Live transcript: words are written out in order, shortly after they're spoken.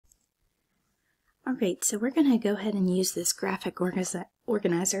Alright, so we're going to go ahead and use this graphic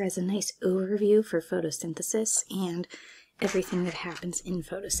organizer as a nice overview for photosynthesis and everything that happens in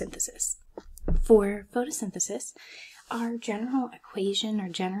photosynthesis. For photosynthesis, our general equation, or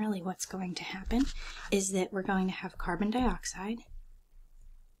generally what's going to happen, is that we're going to have carbon dioxide,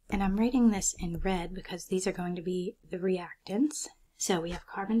 and I'm writing this in red because these are going to be the reactants. So we have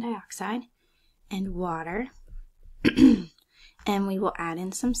carbon dioxide and water, and we will add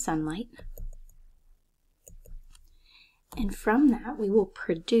in some sunlight. And from that, we will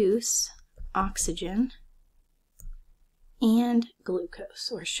produce oxygen and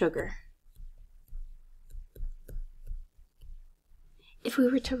glucose, or sugar. If we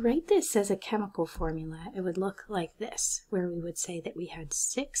were to write this as a chemical formula, it would look like this, where we would say that we had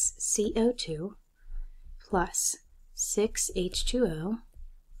 6 CO2 plus 6 H2O,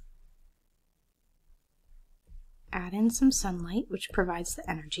 add in some sunlight, which provides the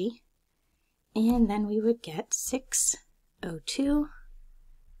energy, and then we would get 6 O2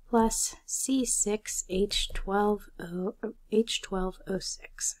 plus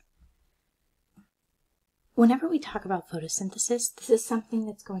C6H12O6. Whenever we talk about photosynthesis, this is something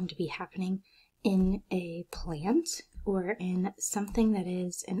that's going to be happening in a plant or in something that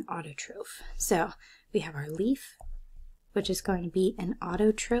is an autotroph. So we have our leaf, which is going to be an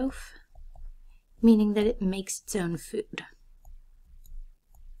autotroph, meaning that it makes its own food.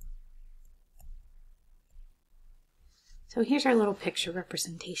 So here's our little picture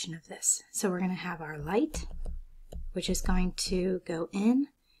representation of this. So we're going to have our light, which is going to go in.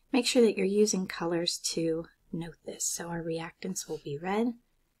 Make sure that you're using colors to note this. So our reactants will be red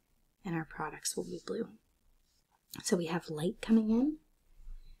and our products will be blue. So we have light coming in.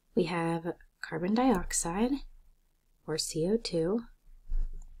 We have carbon dioxide, or CO2,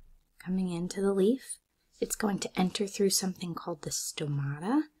 coming into the leaf. It's going to enter through something called the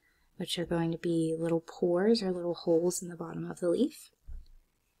stomata, which are going to be little pores or little holes in the bottom of the leaf.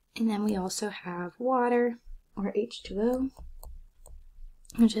 And then we also have water, or H2O,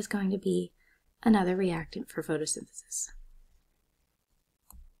 which is going to be another reactant for photosynthesis.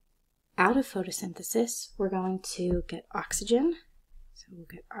 Out of photosynthesis, we're going to get oxygen. So we'll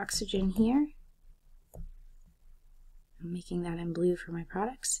get oxygen here. I'm making that in blue for my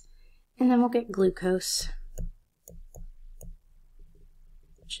products. And then we'll get glucose,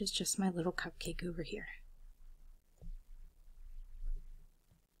 which is just my little cupcake over here.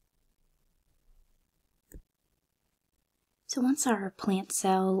 So once our plant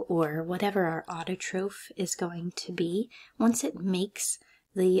cell, or whatever our autotroph is going to be, once it makes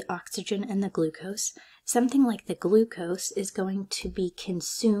the oxygen and the glucose, something like the glucose is going to be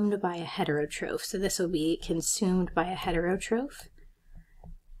consumed by a heterotroph. So this will be consumed by a heterotroph,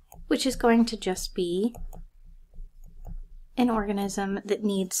 which is going to just be an organism that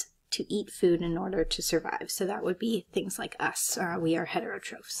needs to eat food in order to survive. So that would be things like us. We are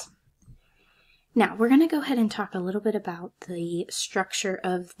heterotrophs. Now, we're going to go ahead and talk a little bit about the structure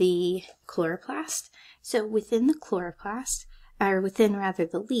of the chloroplast. So within the chloroplast, or within rather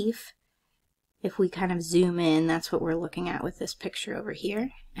the leaf, if we kind of zoom in, that's what we're looking at with this picture over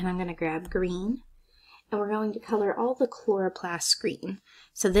here. And I'm going to grab green, and we're going to color all the chloroplasts green.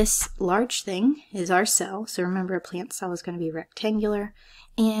 So this large thing is our cell. So remember, a plant cell is going to be rectangular,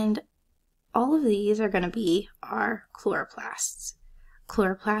 and all of these are going to be our chloroplasts.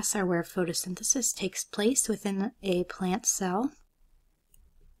 Chloroplasts are where photosynthesis takes place within a plant cell.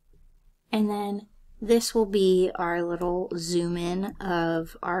 And then this will be our little zoom in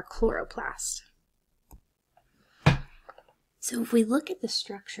of our chloroplast. So if we look at the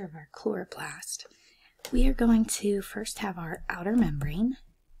structure of our chloroplast, we are going to first have our outer membrane.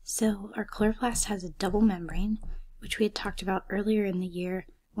 So our chloroplast has a double membrane, which we had talked about earlier in the year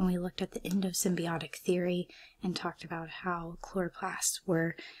when we looked at the endosymbiotic theory and talked about how chloroplasts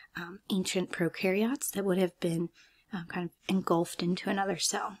were ancient prokaryotes that would have been kind of engulfed into another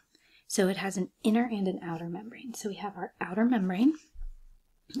cell. So it has an inner and an outer membrane. So we have our outer membrane,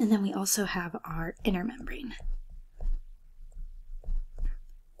 and then we also have our inner membrane.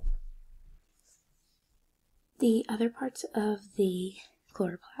 The other parts of the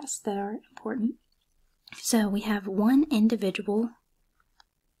chloroplast that are important. So we have one individual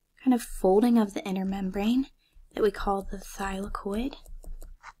kind of folding of the inner membrane that we call the thylakoid.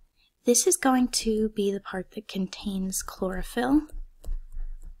 This is going to be the part that contains chlorophyll.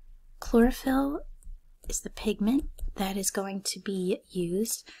 Chlorophyll is the pigment that is going to be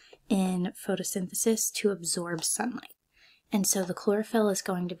used in photosynthesis to absorb sunlight. And so the chlorophyll is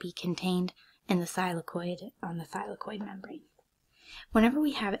going to be contained in the thylakoid, on the thylakoid membrane. Whenever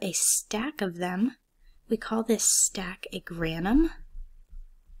we have a stack of them, we call this stack a granum.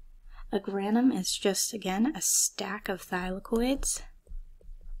 A granum is just, again, a stack of thylakoids.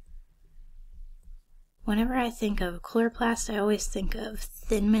 Whenever I think of chloroplast, I always think of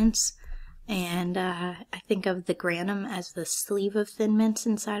Thin Mints, and I think of the granum as the sleeve of Thin Mints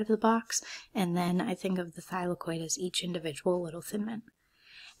inside of the box, and then I think of the thylakoid as each individual little Thin Mint.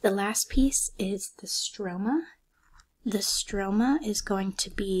 The last piece is the stroma. The stroma is going to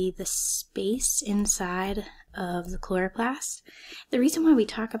be the space inside of the chloroplast. The reason why we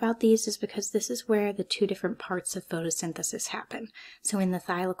talk about these is because this is where the two different parts of photosynthesis happen. So in the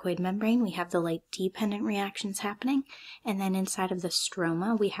thylakoid membrane, we have the light-dependent reactions happening, and then inside of the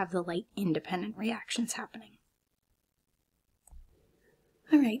stroma, we have the light-independent reactions happening.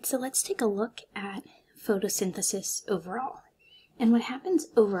 Alright, so let's take a look at photosynthesis overall. And what happens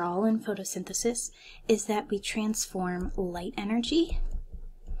overall in photosynthesis is that we transform light energy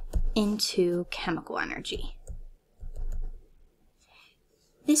into chemical energy.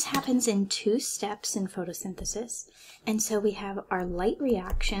 This happens in two steps in photosynthesis, and so we have our light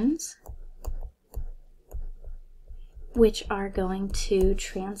reactions, which are going to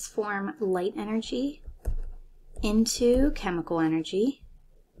transform light energy into chemical energy.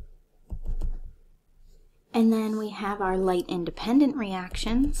 And then we have our light-independent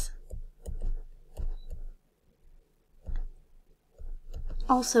reactions,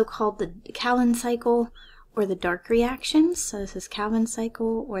 also called the Calvin cycle or the dark reactions. So this is Calvin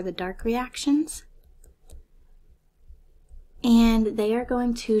cycle or the dark reactions. And they are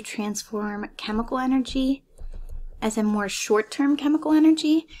going to transform chemical energy as a more short-term chemical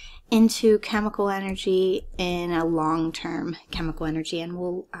energy into chemical energy in a long-term chemical energy. And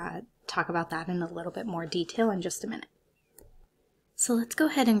we'll talk about that in a little bit more detail in just a minute. So let's go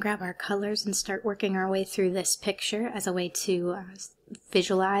ahead and grab our colors and start working our way through this picture as a way to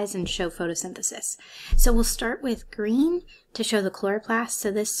visualize and show photosynthesis. So we'll start with green to show the chloroplast.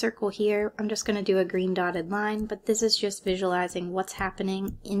 So this circle here, I'm just going to do a green dotted line, but this is just visualizing what's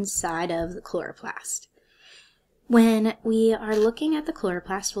happening inside of the chloroplast. When we are looking at the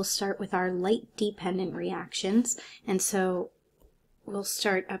chloroplast, we'll start with our light-dependent reactions, and so we'll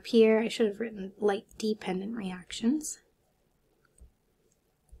start up here. I should have written light-dependent reactions.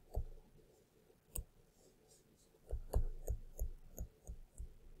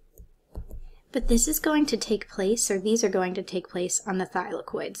 But this is going to take place, or these are going to take place on the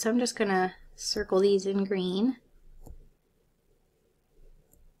thylakoid. So I'm just going to circle these in green.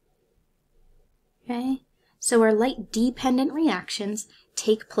 Okay, so our light-dependent reactions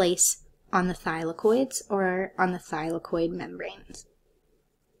take place on the thylakoids or on the thylakoid membranes.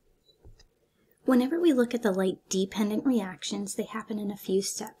 Whenever we look at the light-dependent reactions, they happen in a few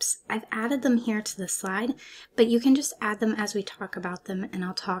steps. I've added them here to the slide, but you can just add them as we talk about them, and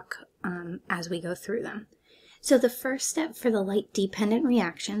I'll talk as we go through them. So the first step for the light-dependent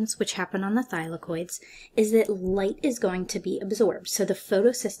reactions, which happen on the thylakoids, is that light is going to be absorbed. So the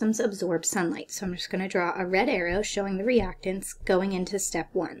photosystems absorb sunlight. So I'm just going to draw a red arrow showing the reactants going into step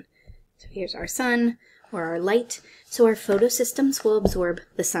 1. So here's our sun, or our light. So our photosystems will absorb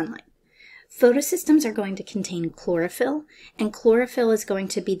the sunlight. Photosystems are going to contain chlorophyll, and chlorophyll is going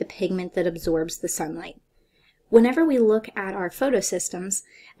to be the pigment that absorbs the sunlight. Whenever we look at our photosystems,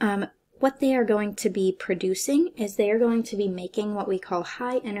 what they are going to be producing is they are going to be making what we call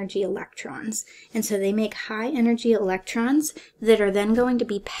high energy electrons. And so they make high energy electrons that are then going to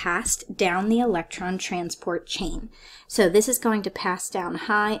be passed down the electron transport chain. So this is going to pass down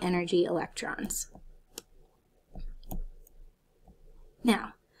high energy electrons.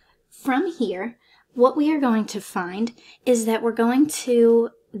 Now, from here, what we are going to find is that we're going to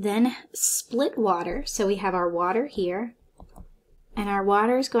then split water. So we have our water here, and our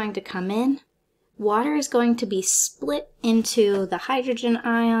water is going to come in. Water is going to be split into the hydrogen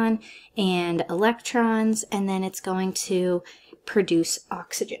ion and electrons, and then it's going to produce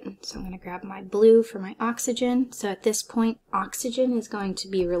oxygen. So I'm going to grab my blue for my oxygen. So at this point, oxygen is going to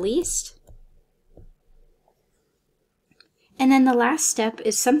be released. And then the last step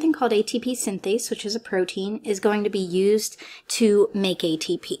is something called ATP synthase, which is a protein, is going to be used to make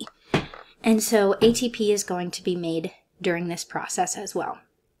ATP. And so ATP is going to be made during this process as well.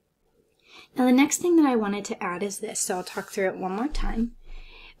 Now the next thing that I wanted to add is this, so I'll talk through it one more time.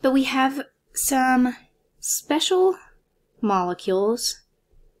 But we have some special molecules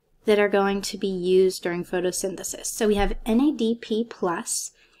that are going to be used during photosynthesis. So we have NADP plus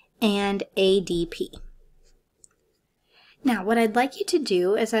and ADP. Now, what I'd like you to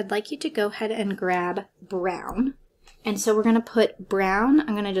do is I'd like you to go ahead and grab brown. And so we're going to put brown,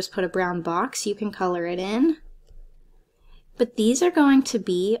 I'm going to just put a brown box. You can color it in. but these are going to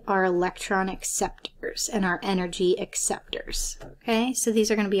be our electron acceptors and our energy acceptors. Okay, so these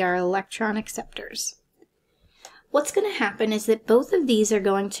are going to be our electron acceptors. What's going to happen is that both of these are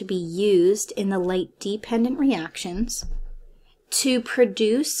going to be used in the light-dependent reactions to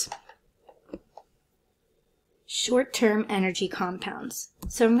produce short-term energy compounds.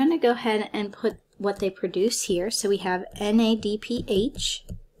 So I'm going to go ahead and put what they produce here. So we have NADPH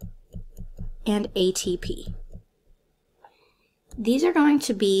and ATP. These are going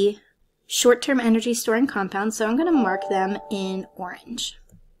to be short-term energy storing compounds, so I'm going to mark them in orange.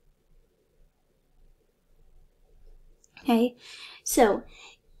 Okay, so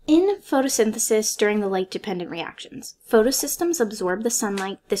in photosynthesis during the light-dependent reactions, photosystems absorb the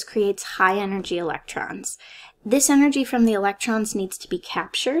sunlight. This creates high-energy electrons. This energy from the electrons needs to be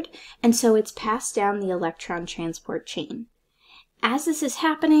captured, and so it's passed down the electron transport chain. As this is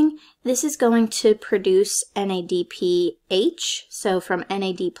happening, this is going to produce NADPH. So from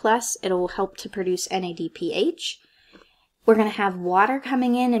NAD+, it will help to produce NADPH. We're going to have water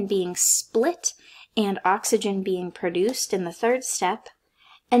coming in and being split, and oxygen being produced in the third step.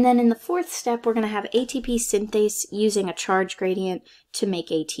 And then in the fourth step, we're going to have ATP synthase using a charge gradient to make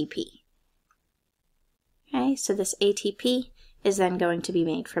ATP. Okay, so this ATP is then going to be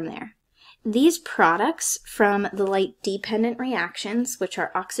made from there. These products from the light-dependent reactions, which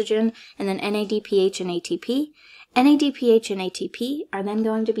are oxygen and then NADPH and ATP, NADPH and ATP are then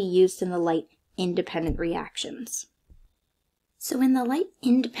going to be used in the light-independent reactions. So in the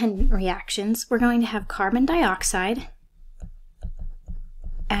light-independent reactions, we're going to have carbon dioxide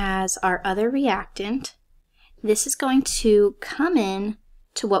as our other reactant. This is going to come in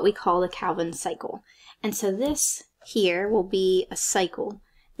to what we call the Calvin cycle. And so this here will be a cycle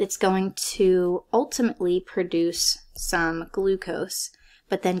that's going to ultimately produce some glucose,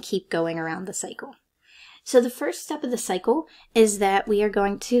 but then keep going around the cycle. So the first step of the cycle is that we are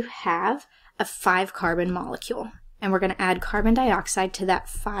going to have a 5-carbon molecule, and we're going to add carbon dioxide to that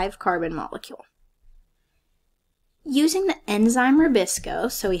 5-carbon molecule. Using the enzyme Rubisco,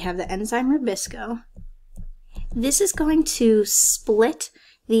 so we have the enzyme Rubisco, this is going to split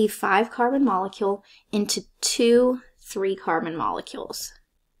the 5-carbon molecule into 2 3-carbon molecules.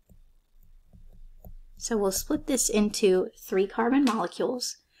 So we'll split this into 3-carbon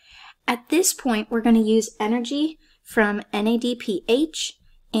molecules. At this point, we're going to use energy from NADPH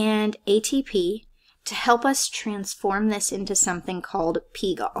and ATP to help us transform this into something called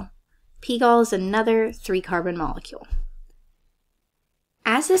pGol. pGol is another 3-carbon molecule.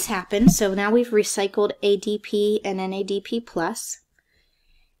 As this happens, so now we've recycled ADP and NADP+,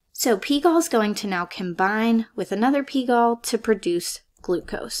 so pGol is going to now combine with another pGol to produce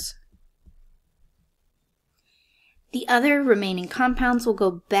glucose. The other remaining compounds will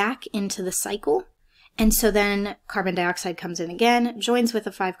go back into the cycle, and so then carbon dioxide comes in again, joins with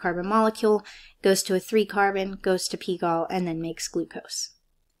a 5-carbon molecule, goes to a 3-carbon, goes to pGol, and then makes glucose.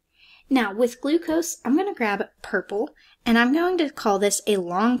 Now with glucose, I'm going to grab purple, and I'm going to call this a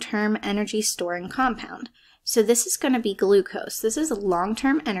long-term energy storing compound. So this is going to be glucose. This is a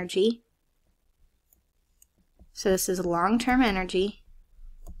long-term energy. So this is long-term energy.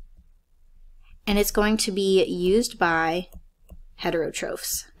 And it's going to be used by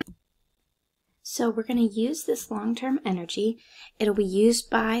heterotrophs. So we're going to use this long-term energy. It'll be used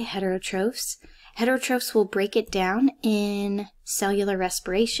by heterotrophs. Heterotrophs will break it down in cellular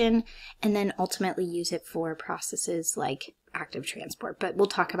respiration and then ultimately use it for processes like active transport. But we'll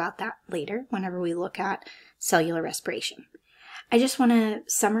talk about that later whenever we look at cellular respiration. I just want to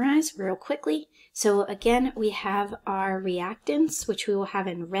summarize real quickly. So again, we have our reactants, which we will have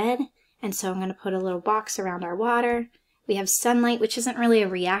in red. And so I'm going to put a little box around our water. We have sunlight, which isn't really a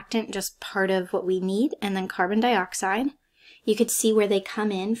reactant, just part of what we need, and then carbon dioxide. You could see where they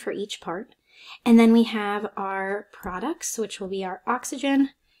come in for each part. And then we have our products, which will be our oxygen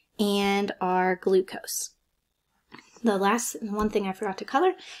and our glucose. The last one thing I forgot to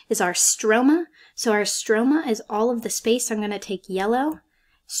color is our stroma. So our stroma is all of the space. I'm going to take yellow.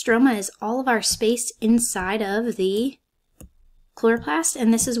 Stroma is all of our space inside of the chloroplast,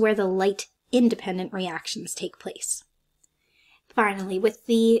 and this is where the light-independent reactions take place. Finally, with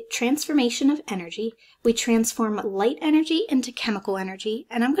the transformation of energy, we transform light energy into chemical energy,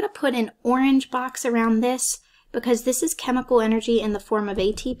 and I'm going to put an orange box around this because this is chemical energy in the form of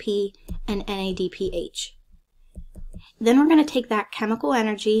ATP and NADPH. Then we're going to take that chemical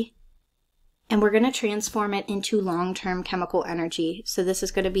energy and we're going to transform it into long-term chemical energy. So this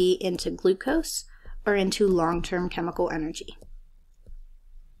is going to be into glucose or into long-term chemical energy,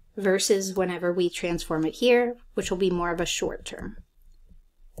 versus whenever we transform it here, which will be more of a short term.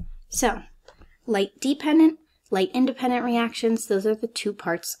 So, light-dependent, Light-independent reactions, those are the two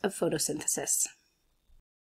parts of photosynthesis.